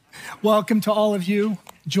Welcome to all of you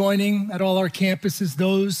joining at all our campuses,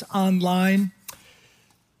 those online.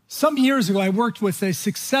 Some years ago, I worked with a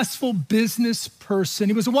successful business person.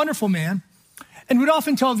 He was a wonderful man, and would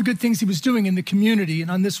often tell the good things he was doing in the community. And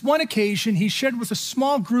on this one occasion, he shared with a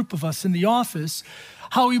small group of us in the office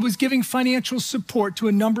how he was giving financial support to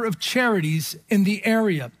a number of charities in the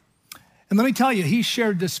area. And let me tell you, he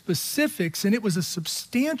shared the specifics, and it was a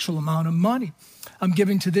substantial amount of money. I'm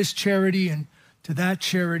giving to this charity and to that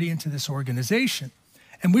charity and to this organization.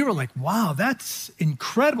 And we were like, wow, that's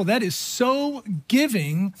incredible. That is so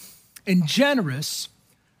giving and generous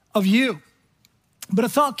of you. But a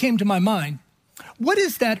thought came to my mind. What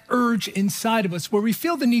is that urge inside of us where we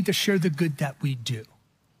feel the need to share the good that we do?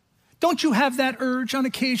 Don't you have that urge on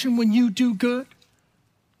occasion when you do good?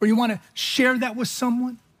 Or you want to share that with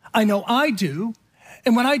someone? I know I do.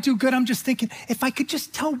 And when I do good, I'm just thinking, if I could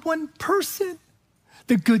just tell one person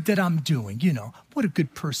the good that I'm doing, what a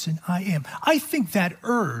good person I am. I think that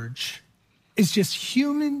urge is just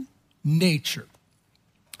human nature.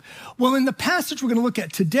 Well, in the passage we're going to look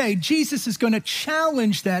at today, Jesus is going to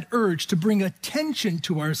challenge that urge to bring attention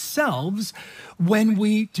to ourselves when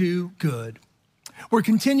we do good. We're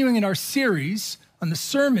continuing in our series on the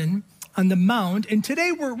Sermon on the Mount, and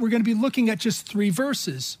today we're going to be looking at just 3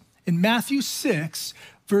 verses in Matthew 6,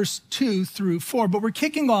 verse 2 through 4, but we're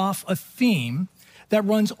kicking off a theme that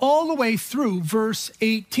runs all the way through verse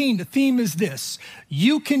 18. The theme is this: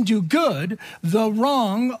 you can do good the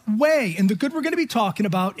wrong way. And the good we're going to be talking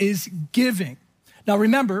about is giving. Now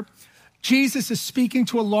remember, Jesus is speaking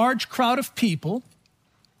to a large crowd of people.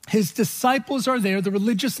 His disciples are there. The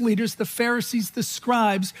religious leaders, the Pharisees, the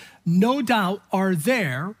scribes, no doubt are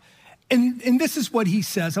there. And this is what he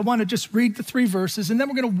says. I want to just read the 3 verses, and then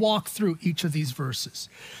we're going to walk through each of these verses.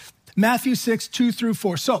 Matthew 6, 2 through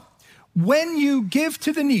 4. So, when you give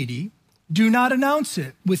to the needy, do not announce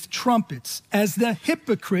it with trumpets as the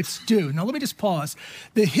hypocrites do. Now, let me just pause.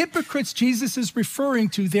 The hypocrites Jesus is referring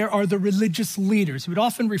to there are the religious leaders. He would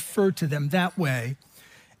often refer to them that way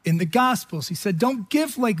in the Gospels. He said, don't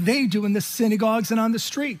give like they do in the synagogues and on the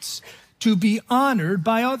streets to be honored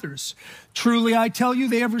by others. Truly, I tell you,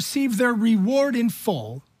 they have received their reward in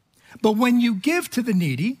full. But when you give to the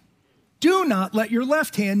needy, do not let your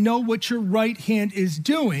left hand know what your right hand is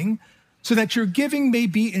doing, so that your giving may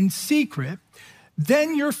be in secret.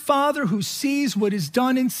 Then your Father who sees what is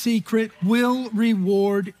done in secret will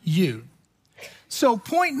reward you. So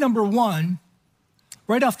point number 1,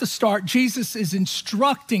 right off the start, Jesus is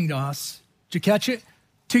instructing us, did you catch it?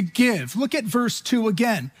 To give. Look at verse 2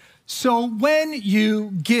 again. So when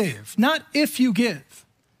you give, not if you give,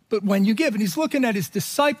 but when you give. And he's looking at his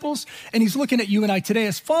disciples, and he's looking at you and I today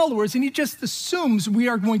as followers, and he just assumes we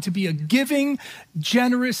are going to be a giving,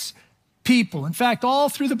 generous people. In fact, all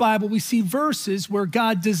through the Bible, we see verses where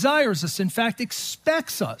God desires us, in fact,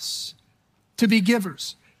 expects us to be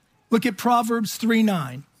givers. Look at Proverbs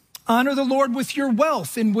 3:9. Honor the Lord with your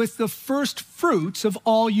wealth and with the first fruits of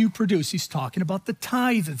all you produce. He's talking about the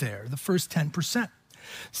tithe there, the first 10%.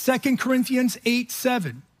 2 Corinthians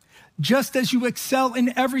 8:7. Just as you excel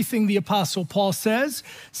in everything, the Apostle Paul says,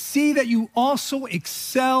 see that you also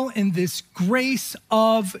excel in this grace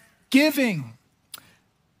of giving.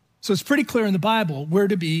 So it's pretty clear in the Bible we're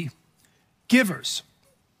to be givers.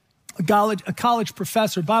 A college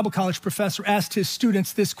professor, Bible college professor, asked his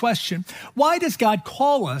students this question: why does God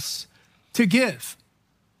call us to give?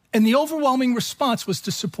 And the overwhelming response was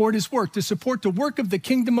to support his work, to support the work of the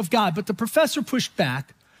kingdom of God. But the professor pushed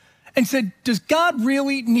back and said, does God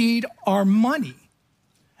really need our money?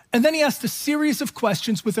 And then he asked a series of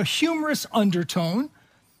questions with a humorous undertone.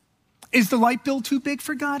 Is the light bill too big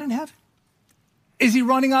for God in heaven? Is he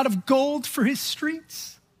running out of gold for his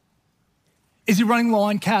streets? Is he running low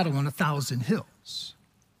on cattle on 1,000 hills?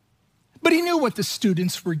 But he knew what the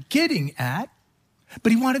students were getting at,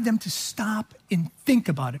 but he wanted them to stop and think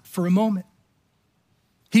about it for a moment.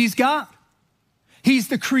 He's God. He's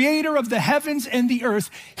the creator of the heavens and the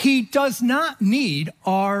earth. He does not need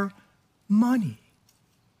our money.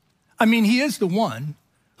 I mean, he is the one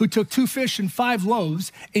who took 2 fish and 5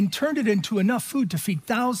 loaves and turned it into enough food to feed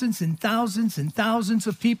thousands and thousands and thousands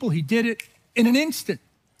of people. He did it in an instant.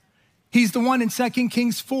 He's the one in 2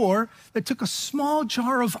 Kings 4 that took a small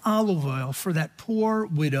jar of olive oil for that poor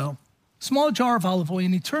widow. Small jar of olive oil,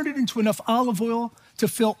 and he turned it into enough olive oil to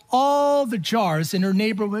fill all the jars in her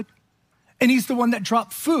neighborhood. And he's the one that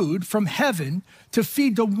dropped food from heaven to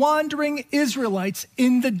feed the wandering Israelites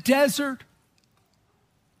in the desert.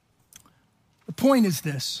 The point is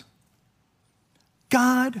this: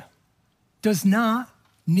 God does not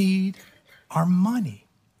need our money.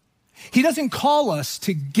 He doesn't call us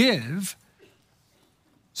to give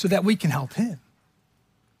so that we can help him.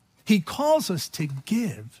 He calls us to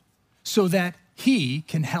give so that he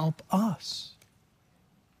can help us.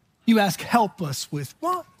 You ask, help us with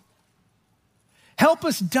what? Help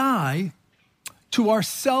us die to our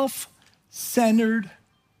self-centered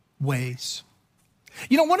ways.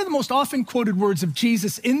 You know, one of the most often quoted words of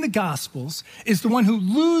Jesus in the Gospels is the one who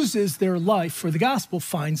loses their life for the gospel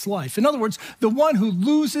finds life. In other words, the one who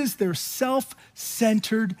loses their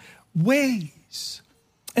self-centered ways.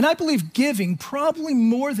 And I believe giving, probably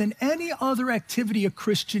more than any other activity a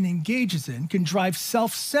Christian engages in, can drive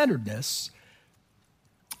self-centeredness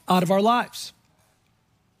out of our lives.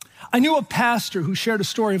 I knew a pastor who shared a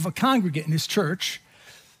story of a congregant in his church.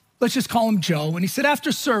 Let's just call him Joe. And he said,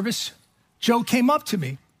 after service, Joe came up to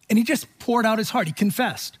me and he just poured out his heart. He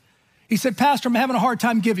confessed. He said, Pastor, I'm having a hard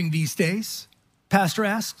time giving these days. Pastor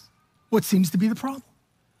asked, what seems to be the problem?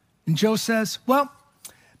 And Joe says, well,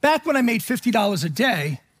 back when I made $50 a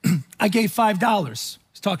day, I gave $5.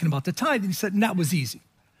 He's talking about the tithe. And he said, and that was easy.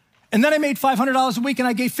 And then I made $500 a week and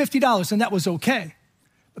I gave $50 and that was okay.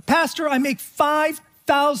 But Pastor, I make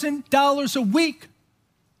 $5,000 a week.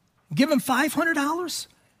 Give him $500?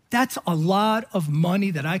 That's a lot of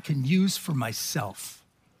money that I can use for myself.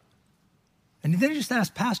 And then he just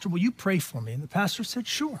asked, Pastor, will you pray for me? And the pastor said,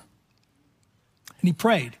 sure. And he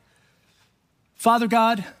prayed. Father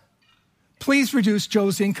God, please reduce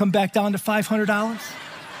Joe's income back down to $500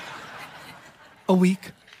 a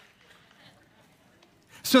week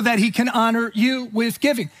so that he can honor you with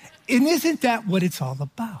giving. And isn't that what it's all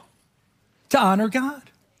about? To honor God.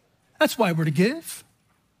 That's why we're to give.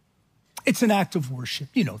 It's an act of worship.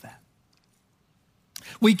 You know that.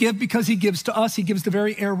 We give because he gives to us. He gives the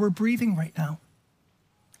very air we're breathing right now.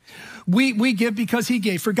 We give because he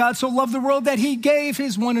gave. For God so loved the world that he gave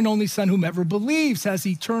his one and only son, whomever believes has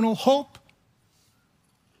eternal hope.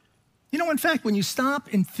 You know, in fact, when you stop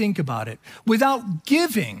and think about it, without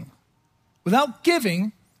giving,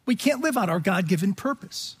 we can't live out our God-given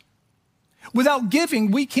purpose. Without giving,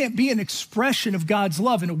 we can't be an expression of God's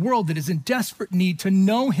love in a world that is in desperate need to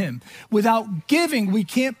know him. Without giving, we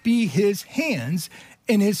can't be his hands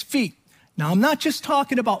and his feet. Now, I'm not just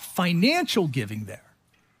talking about financial giving there.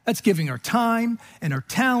 That's giving our time and our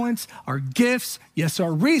talents, our gifts, yes,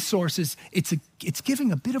 our resources. It's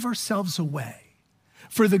giving a bit of ourselves away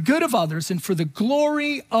for the good of others and for the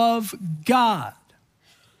glory of God.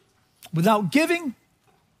 Without giving,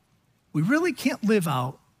 we really can't live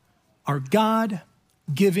out our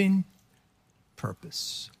God-given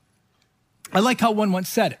purpose. I like how one once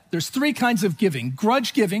said it. There's three kinds of giving: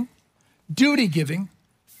 grudge giving, duty giving,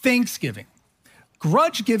 thanksgiving.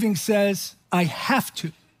 Grudge giving says, I have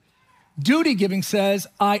to. Duty giving says,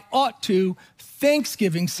 I ought to.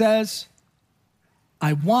 Thanksgiving says,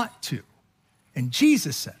 I want to. And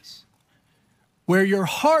Jesus says, where your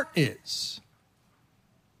heart is,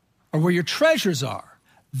 or where your treasures are,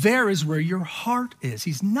 there is where your heart is.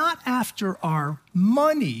 He's not after our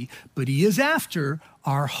money, but he is after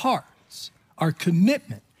our hearts, our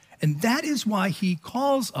commitment. And that is why he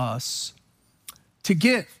calls us to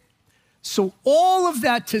give. So all of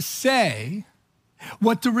that to say,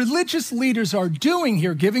 what the religious leaders are doing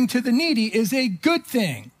here, giving to the needy, is a good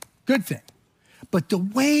thing. But the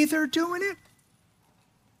way they're doing it,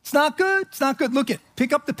 it's not good. It's not good.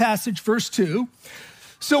 Pick up the passage, verse 2.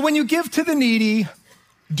 So when you give to the needy,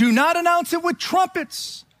 do not announce it with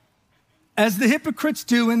trumpets, as the hypocrites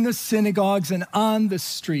do in the synagogues and on the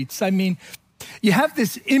streets. I mean, you have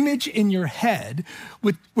this image in your head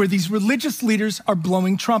where these religious leaders are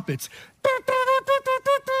blowing trumpets.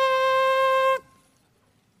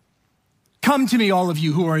 Come to me, all of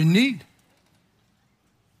you who are in need.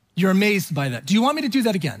 You're amazed by that. Do you want me to do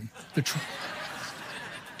that again?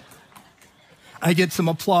 I get some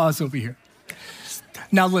applause over here.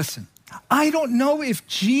 Now listen. I don't know if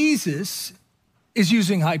Jesus is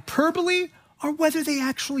using hyperbole or whether they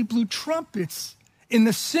actually blew trumpets in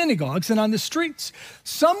the synagogues and on the streets.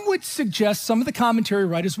 Some of the commentary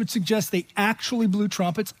writers would suggest they actually blew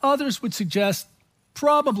trumpets. Others would suggest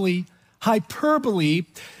probably hyperbole,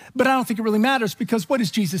 but I don't think it really matters, because what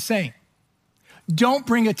is Jesus saying? Don't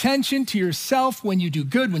bring attention to yourself when you do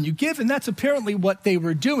good, when you give. And that's apparently what they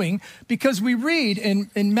were doing, because we read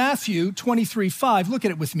in Matthew 23:5, look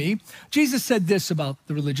at it with me. Jesus said this about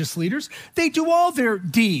the religious leaders: they do all their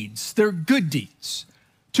deeds, their good deeds,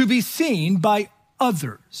 to be seen by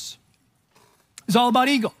others. It's all about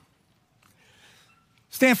ego.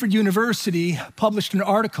 Stanford University published an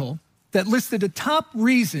article that listed the top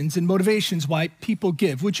reasons and motivations why people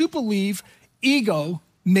give. Would you believe ego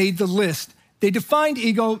made the list They defined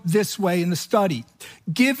ego this way in the study: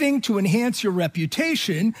 giving to enhance your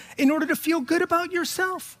reputation in order to feel good about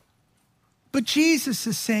yourself. But Jesus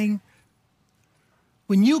is saying,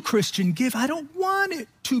 when you, Christian, give, I don't want it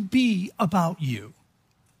to be about you.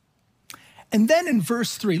 And then in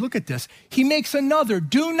verse 3, look at this. He makes another,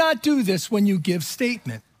 do not do this when you give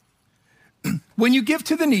statement. When you give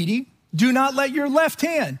to the needy, do not let your left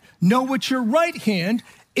hand know what your right hand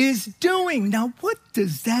is doing. Now, what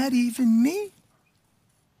does that even mean?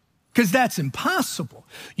 Because that's impossible.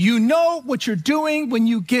 You know what you're doing when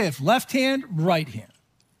you give, left hand, right hand.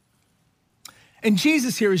 And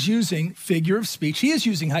Jesus here is using figure of speech. He is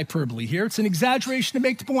using hyperbole here. It's an exaggeration to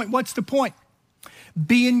make the point. What's the point?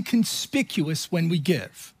 Be inconspicuous when we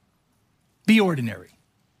give. Be ordinary,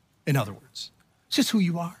 in other words. It's just who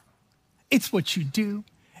you are. It's what you do.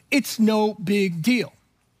 It's no big deal.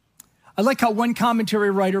 I like how one commentary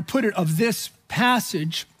writer put it of this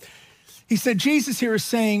passage. He said, Jesus here is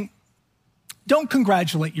saying, don't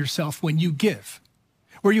congratulate yourself when you give,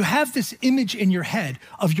 where you have this image in your head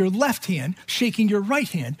of your left hand shaking your right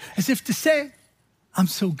hand as if to say, I'm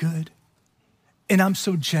so good, and I'm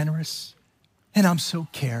so generous, and I'm so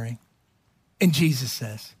caring. And Jesus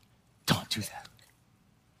says, don't do that.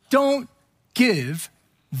 Don't give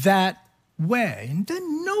that way. And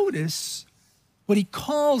then notice what he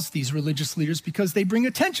calls these religious leaders, because they bring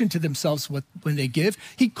attention to themselves when they give.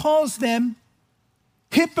 He calls them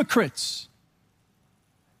hypocrites.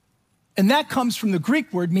 And that comes from the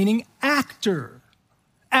Greek word meaning actor.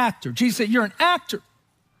 Actor. Jesus said, you're an actor.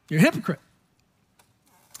 You're a hypocrite.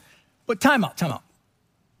 But time out.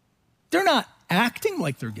 They're not acting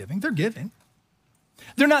like they're giving. They're giving.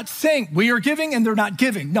 They're not saying we are giving and they're not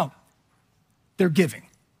giving. No, they're giving.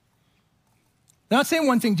 They're not saying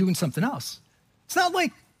one thing, doing something else. It's not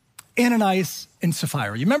like Ananias and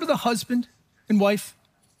Sapphira. You remember the husband and wife?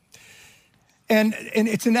 And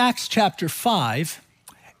it's in Acts chapter 5.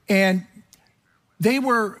 And they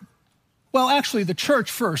were, well, actually the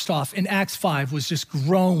church first off in Acts 5 was just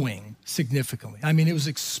growing significantly. I mean, it was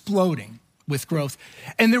exploding with growth.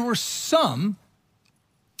 And there were some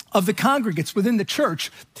of the congregates within the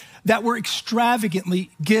church that were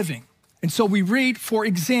extravagantly giving. And so we read, for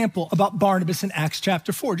example, about Barnabas in Acts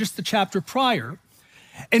chapter 4, just the chapter prior.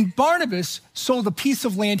 And Barnabas sold a piece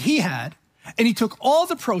of land he had, and he took all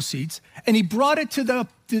the proceeds and he brought it to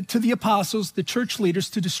the apostles, the church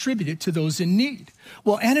leaders, to distribute it to those in need.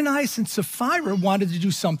 Well, Ananias and Sapphira wanted to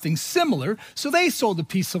do something similar, so they sold a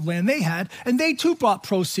piece of land they had, and they too brought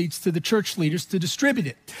proceeds to the church leaders to distribute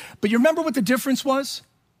it. But you remember what the difference was?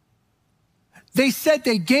 They said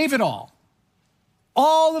they gave it all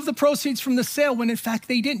of the proceeds from the sale, when in fact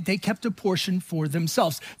they didn't. They kept a portion for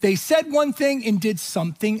themselves. They said one thing and did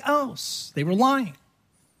something else. They were lying.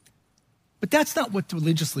 But that's not what the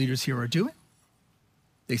religious leaders here are doing.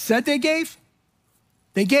 They said they gave.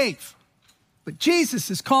 But Jesus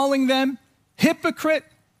is calling them hypocrite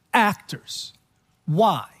actors.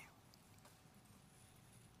 Why?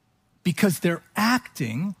 Because they're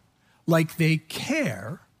acting like they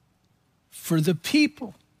care for the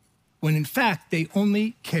people, when in fact they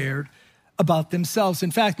only cared about themselves. In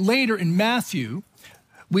fact, later in Matthew,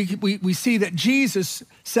 we see that Jesus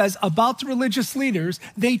says about the religious leaders,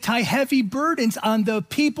 they tie heavy burdens on the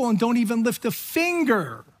people and don't even lift a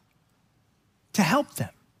finger to help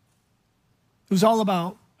them. It was all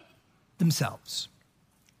about themselves.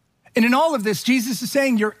 And in all of this, Jesus is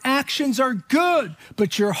saying your actions are good,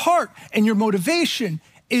 but your heart and your motivation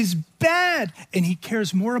is bad. And he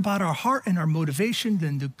cares more about our heart and our motivation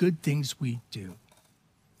than the good things we do.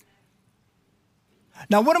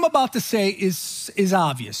 Now, what I'm about to say is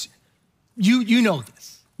obvious. You know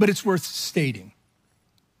this, but it's worth stating.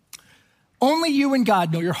 Only you and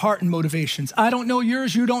God know your heart and motivations. I don't know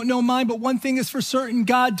yours, you don't know mine, but one thing is for certain,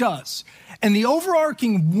 God does. And the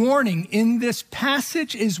overarching warning in this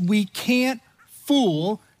passage is we can't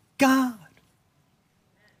fool God.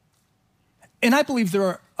 And I believe there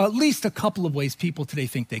are at least a couple of ways people today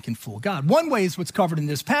think they can fool God. One way is what's covered in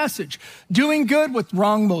this passage, doing good with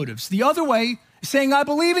wrong motives. The other way is saying, I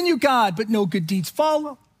believe in you, God, but no good deeds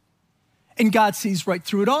follow. And God sees right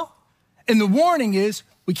through it all. And the warning is,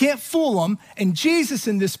 we can't fool him. And Jesus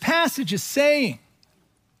in this passage is saying,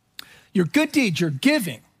 your good deeds, your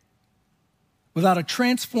giving, without a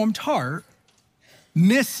transformed heart,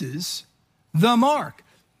 misses the mark.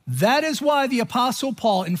 That is why the Apostle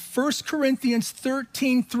Paul in 1 Corinthians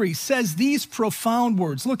 13:3 says these profound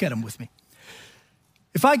words. Look at them with me.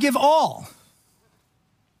 If I give all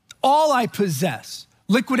I possess,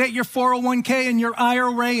 liquidate your 401k and your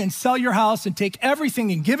IRA and sell your house and take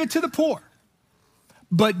everything and give it to the poor,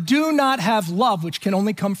 but do not have love, which can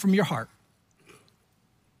only come from your heart,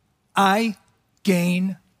 I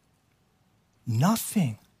gain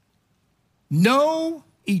nothing. No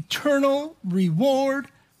eternal reward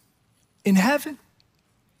in heaven.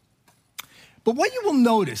 But what you will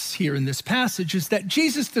notice here in this passage is that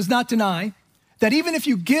Jesus does not deny that even if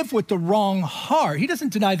you give with the wrong heart, he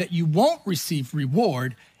doesn't deny that you won't receive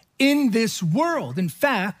reward in this world. In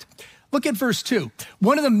fact, look at verse 2.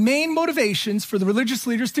 One of the main motivations for the religious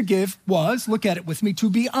leaders to give was, look at it with me, to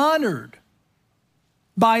be honored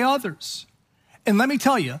by others. And let me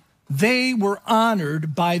tell you, they were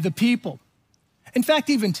honored by the people. In fact,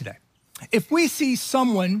 even today, if we see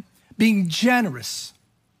someone being generous,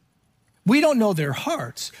 we don't know their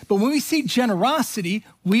hearts, but when we see generosity,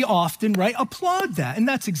 we often, applaud that. And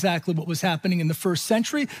that's exactly what was happening in the first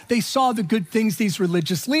century. They saw the good things these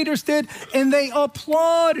religious leaders did, and they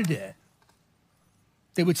applauded it.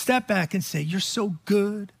 They would step back and say, you're so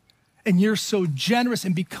good, and you're so generous.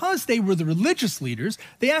 And because they were the religious leaders,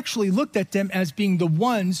 they actually looked at them as being the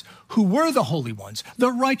ones who were the holy ones,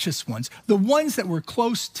 the righteous ones, the ones that were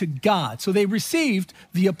close to God. So they received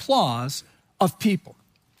the applause of people.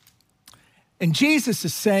 And Jesus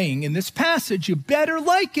is saying in this passage, you better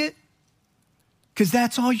like it, because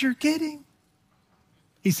that's all you're getting.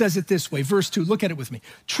 He says it this way, verse 2, look at it with me.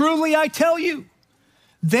 Truly I tell you,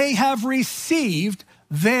 they have received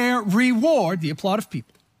their reward, the applaud of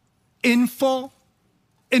people, in full.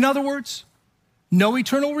 In other words, no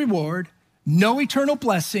eternal reward, no eternal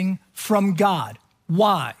blessing from God.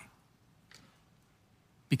 Why?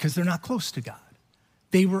 Because they're not close to God.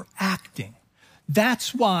 They were acting.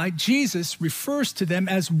 That's why Jesus refers to them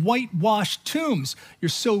as whitewashed tombs.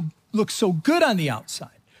 Look so good on the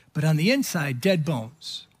outside, but on the inside, dead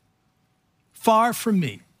bones. Far from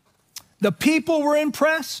me. The people were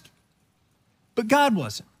impressed, but God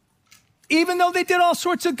wasn't. Even though they did all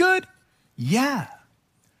sorts of good, yeah.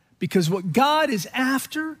 Because what God is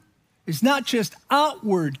after is not just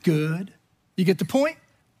outward good, you get the point?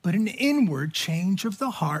 But an inward change of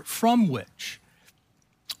the heart from which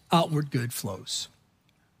outward good flows.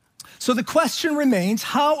 So the question remains,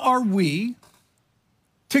 how are we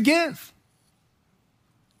to give?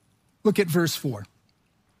 Look at verse 4.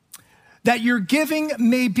 That your giving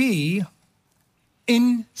may be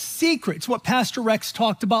in secret. It's what Pastor Rex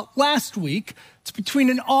talked about last week. It's between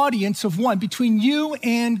an audience of one, between you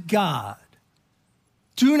and God.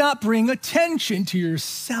 Do not bring attention to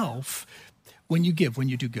yourself when you give, when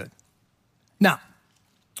you do good. Now,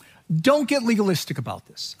 don't get legalistic about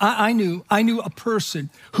this. I knew a person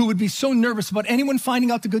who would be so nervous about anyone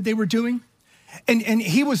finding out the good they were doing. And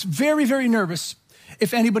he was very, very nervous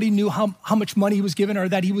if anybody knew how much money he was giving or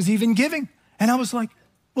that he was even giving. And I was like,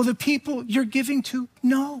 well, the people you're giving to,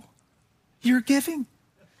 no, you're giving.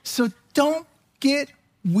 So don't get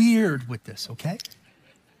weird with this, okay?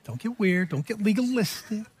 Don't get weird. Don't get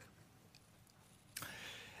legalistic.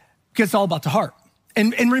 Because it's all about the heart.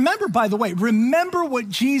 And remember, by the way, remember what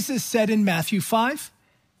Jesus said in Matthew 5,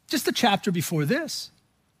 just a chapter before this.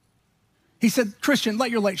 He said, Christian, let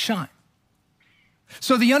your light shine.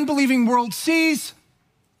 So the unbelieving world sees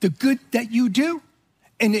the good that you do,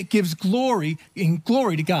 and it gives glory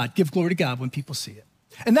to God. Give glory to God when people see it.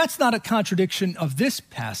 And that's not a contradiction of this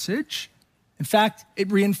passage. In fact, it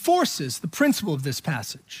reinforces the principle of this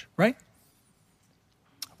passage, right?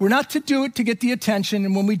 We're not to do it to get the attention,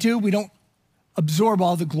 and when we do, we don't absorb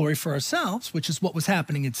all the glory for ourselves, which is what was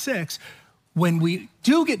happening in 6. When we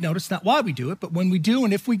do get noticed, not why we do it, but when we do,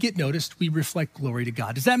 and if we get noticed, we reflect glory to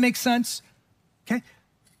God. Does that make sense? Okay,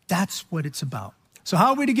 that's what it's about. So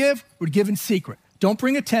how are we to give? We're to give in secret. Don't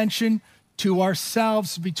bring attention to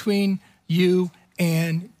ourselves between you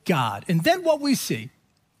and God. And then what we see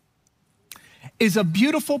is a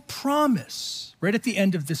beautiful promise right at the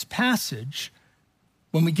end of this passage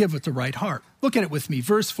when we give with the right heart. Look at it with me,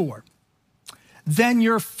 verse 4. Then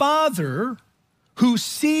your Father who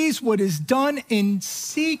sees what is done in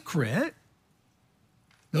secret,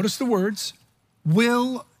 notice the words,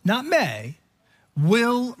 will, not may,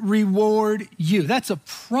 will reward you. That's a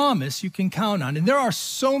promise you can count on. And there are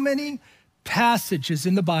so many passages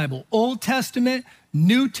in the Bible, Old Testament,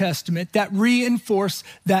 New Testament, that reinforce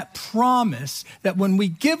that promise that when we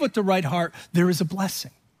give with the right heart, there is a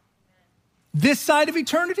blessing. This side of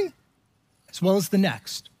eternity, as well as the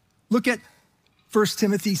next. Look at 1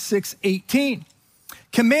 Timothy 6:18.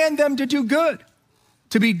 Command them to do good,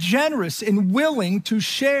 to be generous and willing to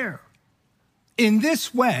share. In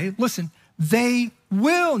this way, listen, they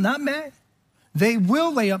will, not may, they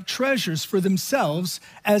will lay up treasures for themselves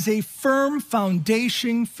as a firm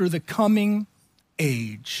foundation for the coming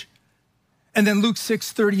age. And then Luke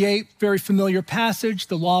 6:38, very familiar passage,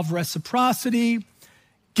 the law of reciprocity.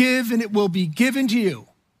 Give and it will be given to you.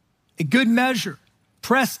 a good measure,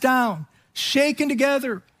 pressed down, shaken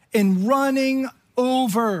together, and running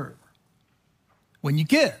over. When you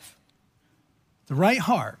give the right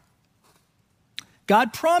heart,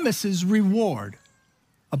 God promises reward,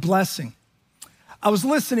 a blessing. I was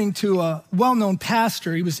listening to a well-known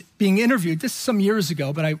pastor. He was being interviewed. This is some years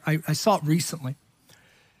ago, but I saw it recently.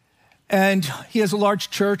 And he has a large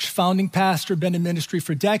church, founding pastor, been in ministry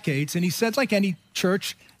for decades. And he said, like any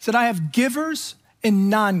church, he said, I have givers and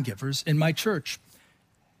non-givers in my church.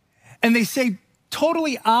 And they say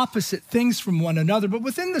totally opposite things from one another, but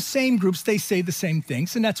within the same groups, they say the same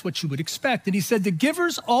things, and that's what you would expect. And he said the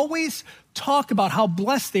givers always talk about how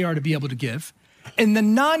blessed they are to be able to give, and the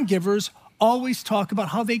non-givers always talk about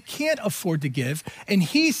how they can't afford to give. And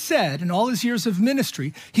he said, in all his years of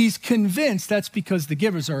ministry, he's convinced that's because the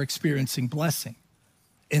givers are experiencing blessing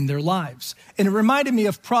in their lives. And it reminded me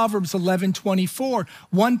of Proverbs 11:24.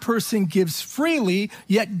 One person gives freely,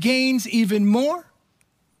 yet gains even more.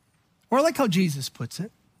 Or I like how Jesus puts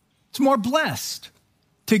it, it's more blessed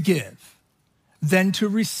to give than to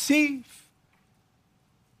receive.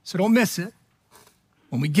 So don't miss it.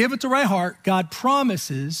 When we give with the right heart, God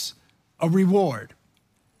promises a reward.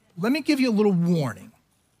 Let me give you a little warning.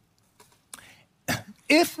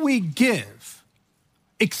 If we give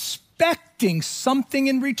expecting something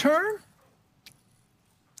in return,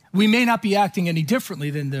 we may not be acting any differently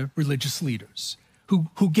than the religious leaders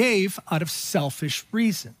who gave out of selfish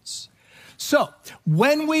reasons. So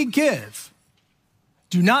when we give,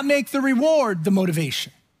 do not make the reward the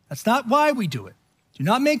motivation. That's not why we do it. Do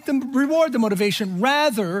not make the reward the motivation.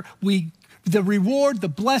 Rather, the reward, the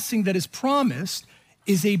blessing that is promised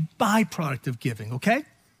is a byproduct of giving, okay?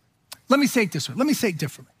 Let me say it this way. Let me say it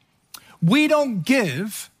differently. We don't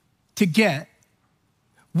give to get.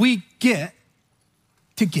 We get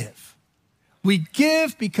to give. We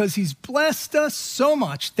give because he's blessed us so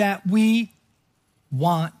much that we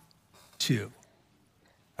want to.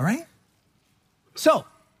 All right? So,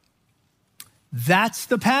 that's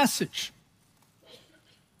the passage.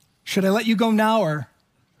 Should I let you go now, or?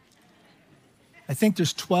 I think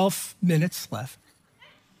there's 12 minutes left.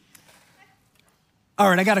 All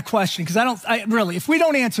right, I got a question, because if we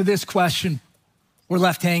don't answer this question, we're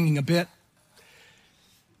left hanging a bit.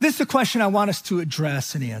 This is the question I want us to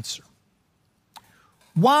address and answer.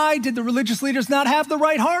 Why did the religious leaders not have the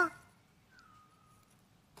right heart?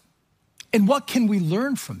 And what can we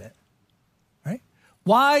learn from it, right?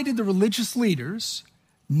 Why did the religious leaders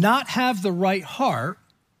not have the right heart,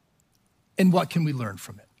 and what can we learn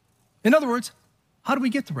from it? In other words, how do we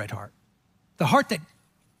get the right heart? The heart that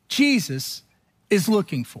Jesus is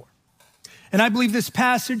looking for. And I believe this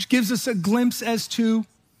passage gives us a glimpse as to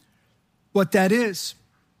what that is.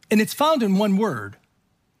 And it's found in one word,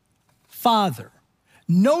 Father.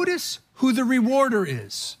 Notice who the rewarder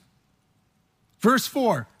is. Verse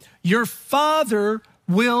 4, your Father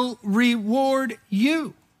will reward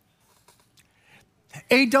you.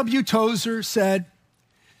 A.W. Tozer said,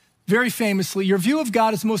 very famously, your view of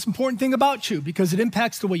God is the most important thing about you because it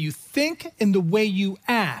impacts the way you think and the way you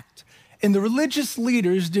act. And the religious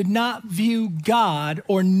leaders did not view God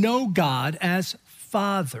or know God as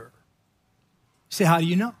Father. You say, how do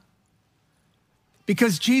you know?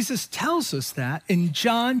 Because Jesus tells us that in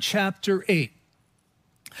John chapter 8.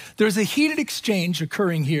 There's a heated exchange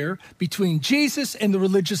occurring here between Jesus and the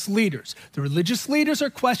religious leaders. The religious leaders are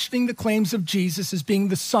questioning the claims of Jesus as being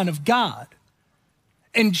the Son of God.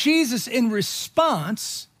 And Jesus, in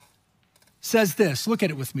response, says this. Look at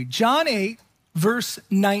it with me. John 8, verse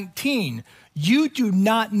 19. You do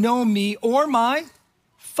not know me or my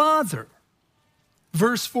Father.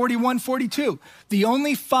 Verse 41, 42. The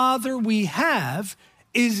only Father we have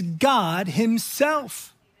is God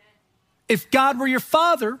himself. If God were your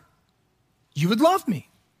Father, you would love me.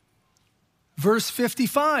 Verse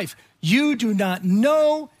 55. You do not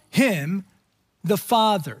know him, the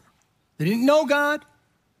Father. They didn't know God.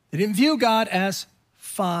 They didn't view God as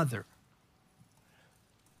Father.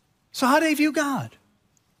 So how do they view God?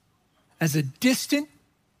 As a distant,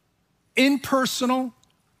 impersonal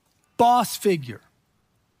boss figure.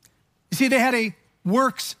 You see, they had a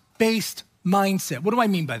works-based mindset. What do I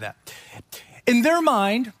mean by that? In their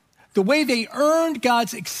mind, the way they earned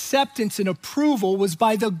God's acceptance and approval was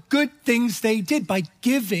by the good things they did, by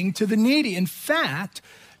giving to the needy. In fact,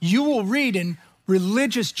 you will read in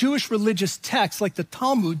Jewish religious texts like the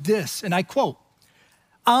Talmud this, and I quote,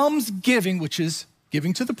 almsgiving, which is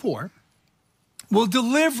giving to the poor, will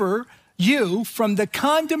deliver you from the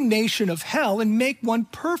condemnation of hell and make one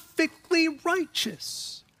perfectly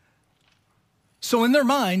righteous. So in their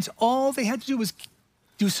minds, all they had to do was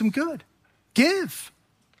do some good, give.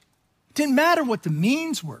 It didn't matter what the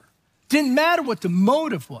means were. Didn't matter what the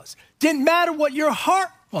motive was. Didn't matter what your heart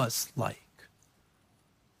was like.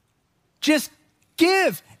 Just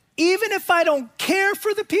give. Even if I don't care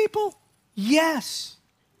for the people, yes.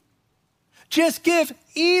 Just give,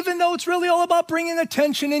 even though it's really all about bringing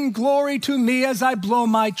attention and glory to me as I blow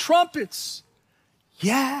my trumpets.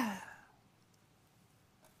 Yeah.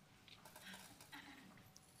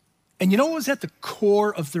 And you know what was at the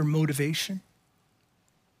core of their motivation?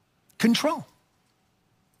 Control.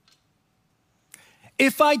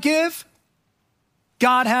 If I give,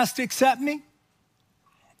 God has to accept me.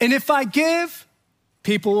 And if I give,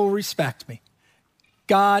 people will respect me.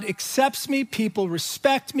 God accepts me, people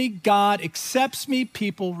respect me. God accepts me,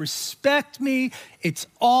 people respect me. It's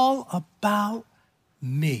all about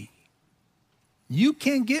me. You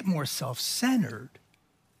can't get more self-centered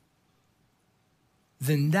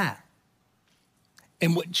than that.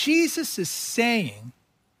 And what Jesus is saying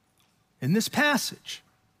in this passage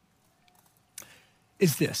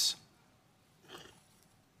is this.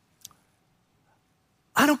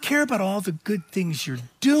 I don't care about all the good things you're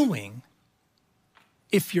doing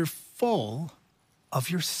if you're full of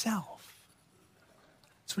yourself.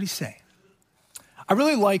 That's what he's saying. I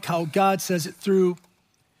really like how God says it through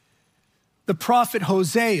the prophet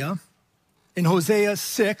Hosea in Hosea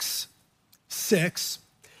 6:6.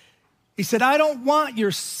 He said, I don't want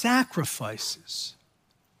your sacrifices.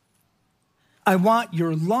 I want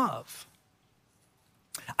your love.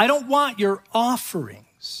 I don't want your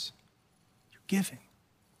offerings, your giving.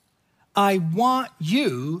 I want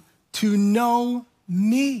you to know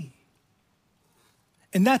me.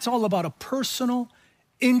 And that's all about a personal,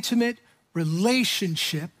 intimate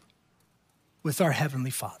relationship with our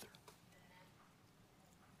Heavenly Father.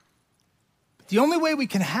 But the only way we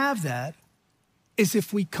can have that is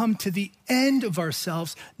if we come to the end of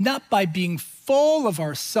ourselves, not by being full of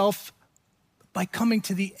ourself, but by coming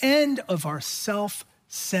to the end of our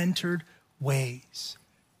self-centered ways.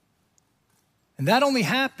 And that only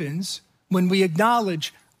happens when we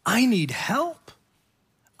acknowledge, I need help.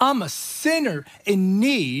 I'm a sinner in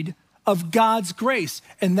need of God's grace,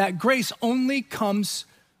 and that grace only comes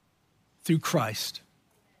through Christ.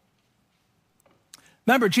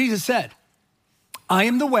 Remember, Jesus said, I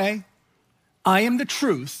am the way, I am the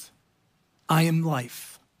truth, I am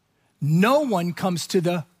life. No one comes to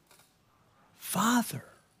the Father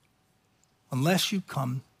unless you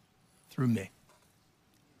come through me.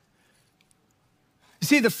 You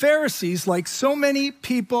see, the Pharisees, like so many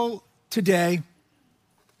people today,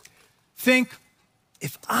 think,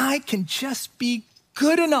 if I can just be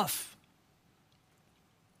good enough,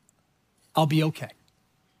 I'll be okay.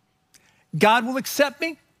 God will accept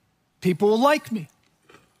me, people will like me.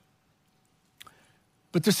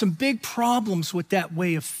 But there's some big problems with that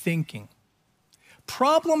way of thinking.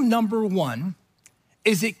 Problem number one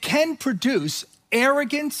is it can produce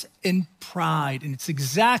arrogance and pride, and it's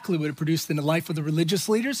exactly what it produced in the life of the religious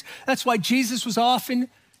leaders. That's why Jesus was often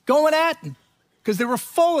going at them, because they were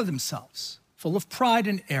full of themselves, full of pride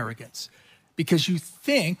and arrogance, because you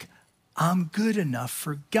think, I'm good enough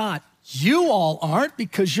for God. You all aren't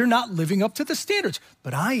because you're not living up to the standards,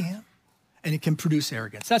 but I am. And it can produce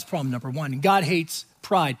arrogance. That's problem number one. And God hates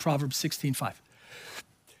pride, Proverbs 16:5.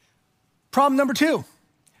 Problem number two,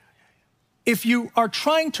 if you are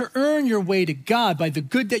trying to earn your way to God by the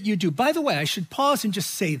good that you do, by the way, I should pause and just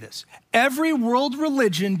say this. Every world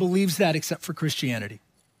religion believes that except for Christianity.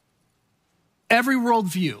 Every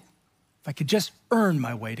worldview, if I could just earn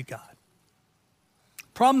my way to God.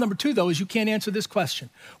 Problem number two, though, is you can't answer this question.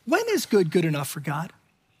 When is good good enough for God?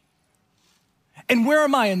 And where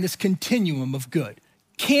am I in this continuum of good?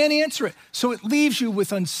 Can't answer it. So it leaves you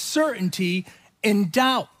with uncertainty and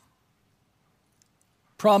doubt.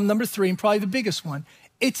 Problem number three, and probably the biggest one,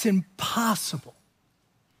 it's impossible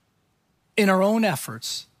in our own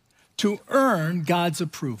efforts to earn God's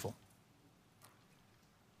approval.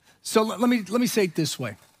 So let me say it this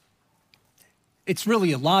way. It's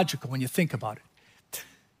really illogical when you think about it.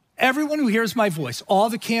 Everyone who hears my voice, all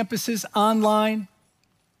the campuses, online,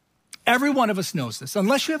 every one of us knows this,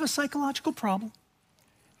 unless you have a psychological problem.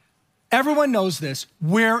 Everyone knows this.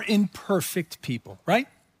 We're imperfect people, right?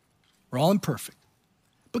 We're all imperfect.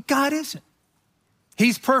 But God isn't.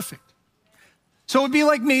 He's perfect. So it would be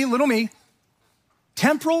like me, little me,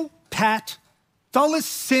 temporal Pat, dull as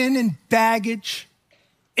sin and baggage,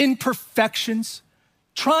 imperfections,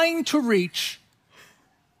 trying to reach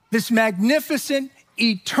this magnificent,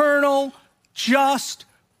 eternal, just,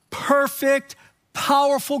 perfect,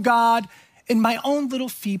 powerful God in my own little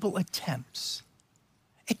feeble attempts.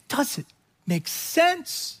 It doesn't make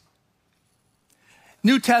sense.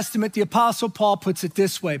 New Testament, the Apostle Paul puts it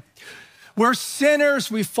this way. We're sinners.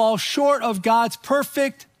 We fall short of God's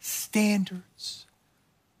perfect standards.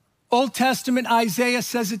 Old Testament Isaiah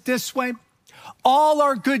says it this way: all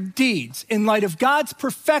our good deeds in light of God's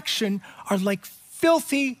perfection are like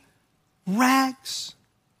filthy rags.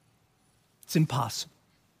 It's impossible.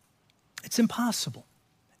 It's impossible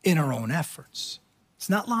in our own efforts. It's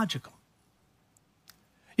not logical.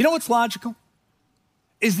 You know what's logical?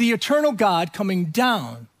 Is the eternal God coming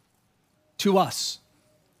down to us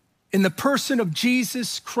in the person of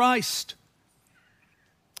Jesus Christ.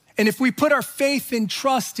 And if we put our faith and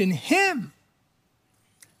trust in him,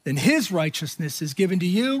 then his righteousness is given to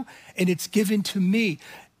you and it's given to me,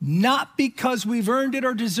 not because we've earned it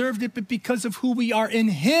or deserved it, but because of who we are in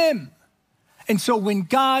him. And so when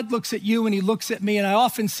God looks at you and he looks at me, and I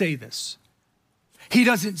often say this, he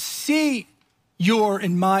doesn't see your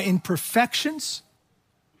and my imperfections.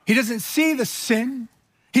 He doesn't see the sin.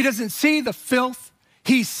 He doesn't see the filth.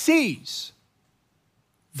 He sees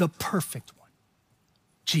the perfect one,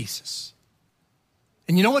 Jesus.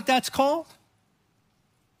 And you know what that's called?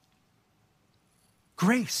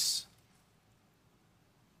 Grace.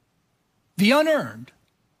 The unearned,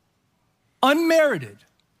 unmerited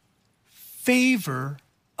favor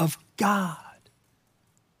of God.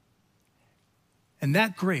 And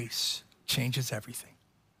that grace changes everything.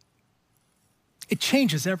 It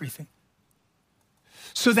changes everything.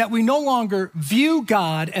 So that we no longer view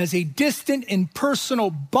God as a distant, impersonal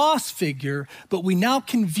boss figure, but we now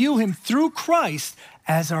can view him through Christ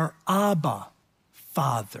as our Abba,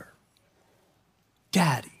 Father,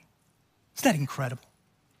 Daddy. Isn't that incredible?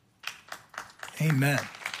 Amen.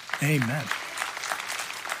 Amen.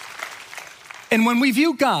 And when we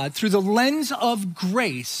view God through the lens of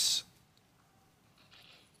grace,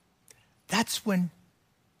 that's when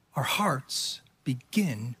our hearts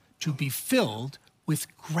begin to be filled with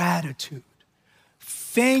gratitude.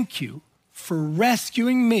 Thank you for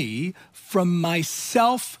rescuing me from my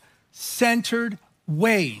self-centered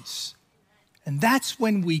ways. And that's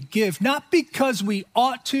when we give, not because we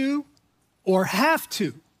ought to or have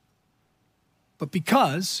to, but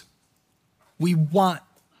because we want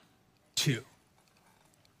to.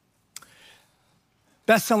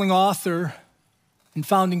 Best-selling author and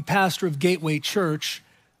founding pastor of Gateway Church,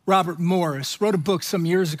 Robert Morris, wrote a book some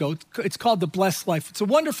years ago. It's called The Blessed Life. It's a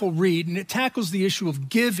wonderful read, and it tackles the issue of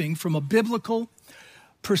giving from a biblical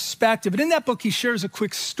perspective. And in that book, he shares a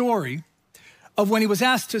quick story of when he was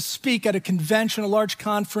asked to speak at a convention, a large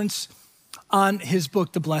conference, on his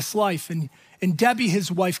book, The Blessed Life. And Debbie,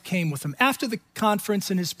 his wife, came with him. After the conference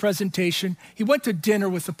and his presentation, he went to dinner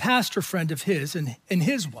with a pastor friend of his and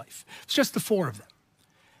his wife. It's just the four of them.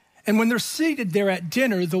 And when they're seated there at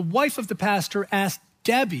dinner, the wife of the pastor asked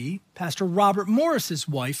Debbie, Pastor Robert Morris's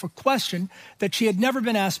wife, a question that she had never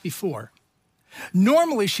been asked before.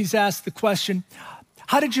 Normally, she's asked the question,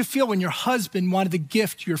 how did you feel when your husband wanted to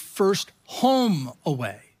gift your first home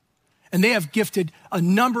away? And they have gifted a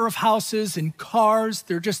number of houses and cars.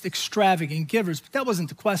 They're just extravagant givers, but that wasn't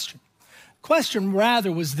the question. The question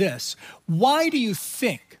rather was this: why do you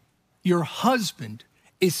think your husband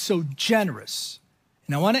is so generous?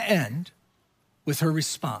 And I want to end with her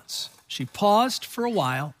response. She paused for a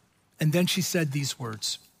while, and then she said these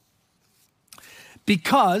words: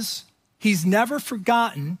 because he's never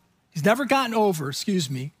gotten over,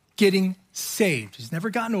 getting saved. He's never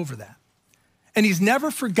gotten over that. And he's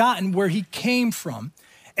never forgotten where he came from.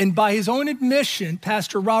 And by his own admission,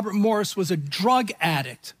 Pastor Robert Morris was a drug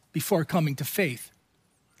addict before coming to faith.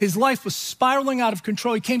 His life was spiraling out of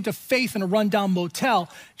control. He came to faith in a rundown motel.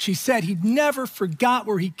 She said he never forgot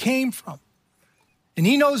where he came from. And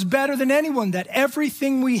he knows better than anyone that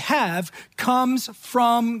everything we have comes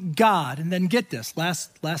from God. And then get this,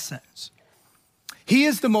 last sentence. He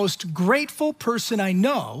is the most grateful person I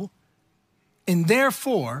know, and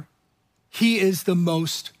therefore, he is the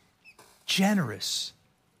most generous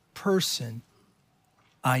person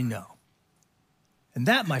I know. And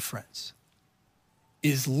that, my friends,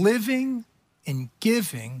 is living and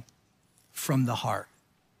giving from the heart.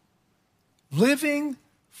 Living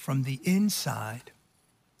from the inside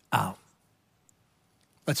out.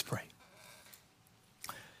 Let's pray.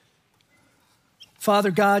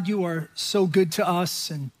 Father God, you are so good to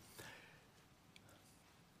us, and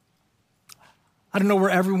I don't know where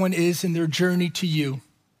everyone is in their journey to you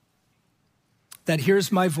that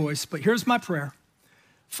hears my voice, but here's my prayer.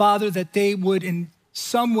 Father, that they would in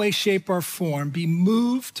some way, shape, or form be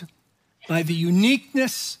moved by the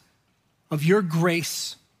uniqueness of your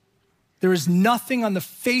grace. There is nothing on the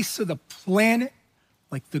face of the planet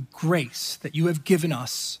like the grace that you have given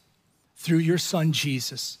us through your Son,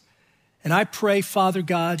 Jesus. And I pray, Father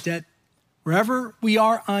God, that Wherever we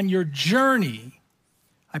are on your journey,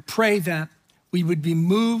 I pray that we would be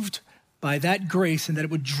moved by that grace and that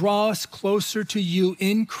it would draw us closer to you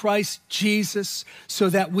in Christ Jesus so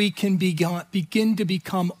that we can begin to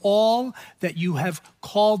become all that you have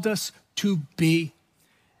called us to be.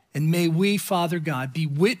 And may we, Father God, be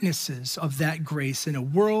witnesses of that grace in a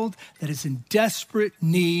world that is in desperate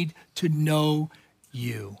need to know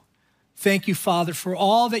you. Thank you, Father, for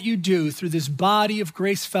all that you do through this body of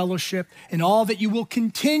Grace Fellowship and all that you will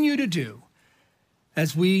continue to do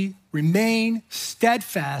as we remain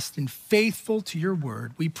steadfast and faithful to your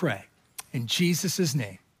word, we pray. In Jesus'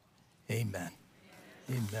 name, amen.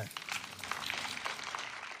 Amen.